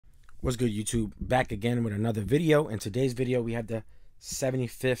What's good, YouTube? Back again with another video. In today's video, we have the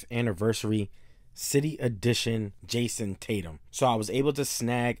 75th anniversary City Edition Jayson Tatum. So I was able to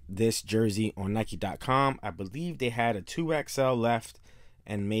snag this jersey on Nike.com. I believe they had a 2XL left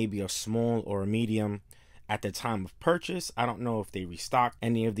and maybe a small or a medium at the time of purchase. I don't know if they restocked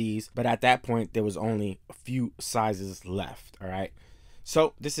any of these, but at that point, there was only a few sizes left, all right?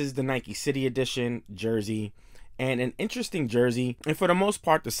 So this is the Nike City Edition jersey. And an interesting jersey, and for the most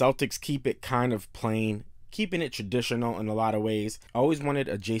part, the Celtics keep it kind of plain, keeping it traditional in a lot of ways. I always wanted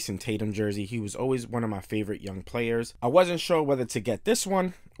a Jayson Tatum jersey. He was always one of my favorite young players. I wasn't sure whether to get this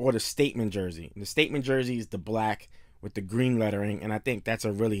one or the statement jersey. The statement jersey is the black with the green lettering, and I think that's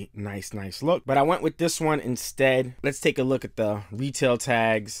a really nice look. But I went with this one instead. Let's take a look at the retail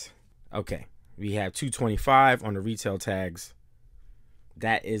tags. Okay, we have $225 on the retail tags.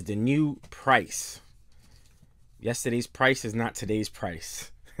 That is the new price. Yesterday's price is not today's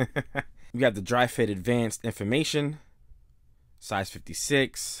price. We have the dry fit advanced information, size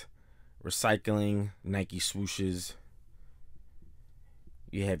 56, recycling, Nike swooshes.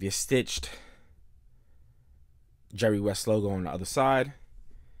 You have your stitched Jerry West logo on the other side.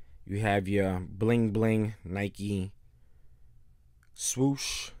 You have your bling bling Nike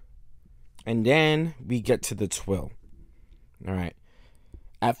swoosh. And then we get to the twill. All right.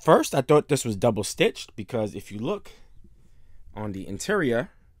 At first, I thought this was double stitched because if you look on the interior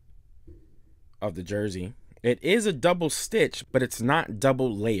of the jersey, it is a double stitch, but it's not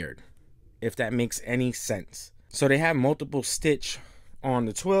double layered, if that makes any sense. So they have multiple stitch on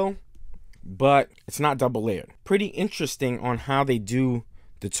the twill, but it's not double layered. Pretty interesting on how they do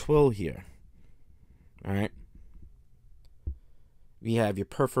the twill here. All right. We have your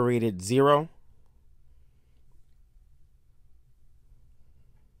perforated 0.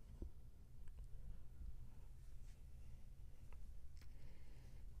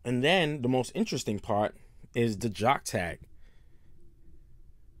 And then the most interesting part is the jock tag.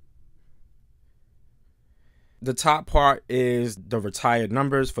 The top part is the retired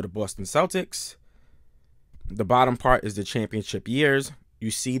numbers for the Boston Celtics. The bottom part is the championship years.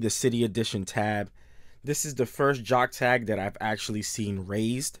 You see the City Edition tab. This is the first jock tag that I've actually seen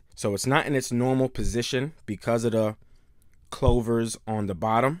raised. So it's not in its normal position because of the clovers on the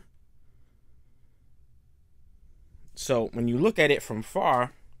bottom. So when you look at it from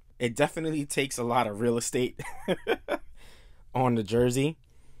far, it definitely takes a lot of real estate on the jersey.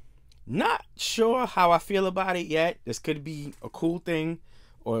 Not sure how I feel about it yet. This could be a cool thing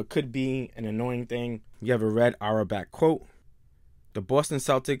or it could be an annoying thing. You have a red Auerbach quote. The Boston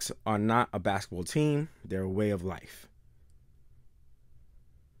Celtics are not a basketball team. They're a way of life.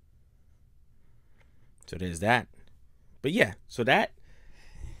 So there's that. But yeah, so that,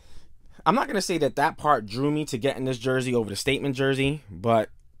 I'm not going to say that that part drew me to getting this jersey over the statement jersey, but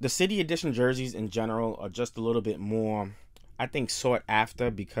the City Edition jerseys in general are just a little bit more, I think, sought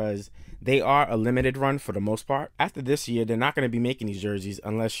after because they are a limited run for the most part. After this year, they're not going to be making these jerseys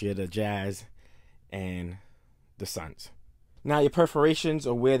unless you're the Jazz and the Suns. Now, your perforations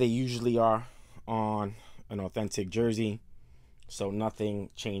are where they usually are on an authentic jersey, so nothing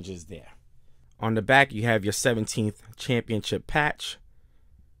changes there. On the back, you have your 17th championship patch.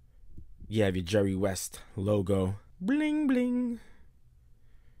 You have your Jerry West logo. Bling, bling.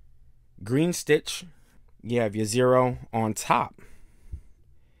 Green stitch. You have your 0 on top.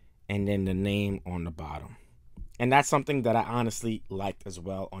 And then the name on the bottom. And that's something that I honestly liked as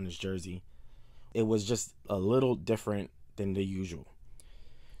well on this jersey. It was just a little different than the usual.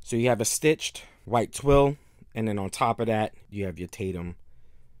 So you have a stitched white twill. And then on top of that, you have your Tatum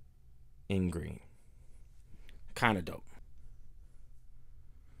in green. Kind of dope.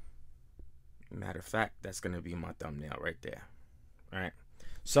 Matter of fact, that's going to be my thumbnail right there. All right.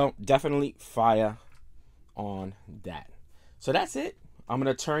 So definitely fire on that. So that's it. I'm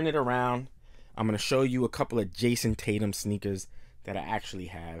going to turn it around. I'm going to show you a couple of Jayson Tatum sneakers that I actually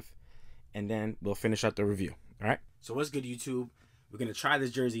have. And then we'll finish up the review. All right. So what's good, YouTube? We're going to try this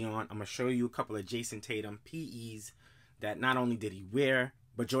jersey on. I'm going to show you a couple of Jayson Tatum PEs that not only did he wear,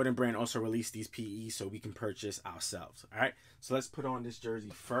 but Jordan Brand also released these PEs so we can purchase ourselves. All right. So let's put on this jersey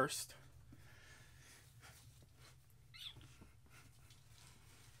first.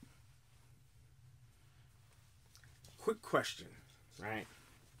 Quick question, right?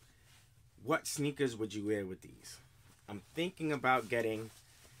 What sneakers would you wear with these? I'm thinking about getting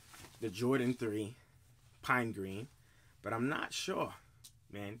the Jordan 3 Pine Green, but I'm not sure,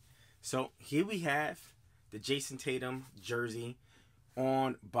 man. So here we have the Jayson Tatum jersey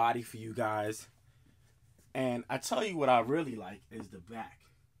on body for you guys. And I tell you what I really like is the back,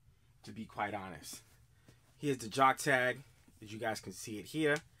 to be quite honest. Here's the jock tag, as you guys can see it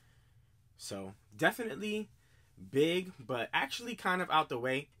here. So definitely big, but actually kind of out the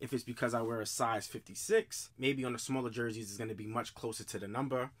way. If it's because I wear a size 56, maybe on the smaller jerseys it's going to be much closer to the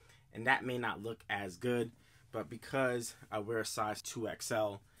number, and that may not look as good. But because I wear a size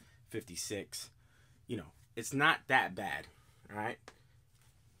 2XL 56, you know, it's not that bad. All right.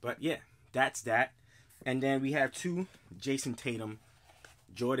 But yeah, that's that. And then we have two Jayson Tatum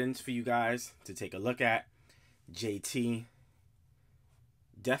Jordans for you guys to take a look at. JT.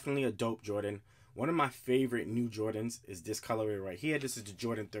 Definitely a dope Jordan. One of my favorite new Jordans is this colorway right here. This is the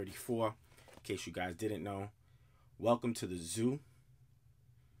Jordan 34, in case you guys didn't know. Welcome to the zoo.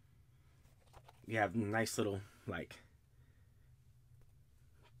 You have nice little, like,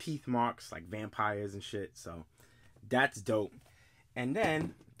 teeth marks, like vampires and shit. So, that's dope. And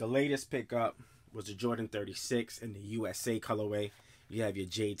then, the latest pickup was the Jordan 36 in the USA colorway. You have your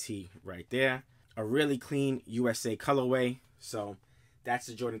JT right there. A really clean USA colorway. So, that's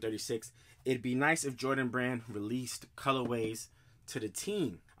the Jordan 36. It'd be nice if Jordan Brand released colorways to the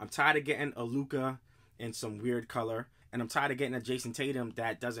team. I'm tired of getting a Luka in some weird color. And I'm tired of getting a Jayson Tatum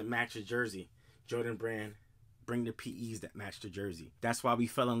that doesn't match the jersey. Jordan Brand, bring the PEs that match the jersey. That's why we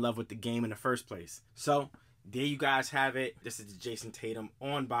fell in love with the game in the first place. So, there you guys have it. This is the Jayson Tatum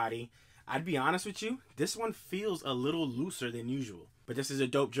on body. I'd be honest with you, this one feels a little looser than usual. But this is a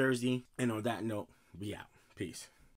dope jersey. And on that note, we out. Peace.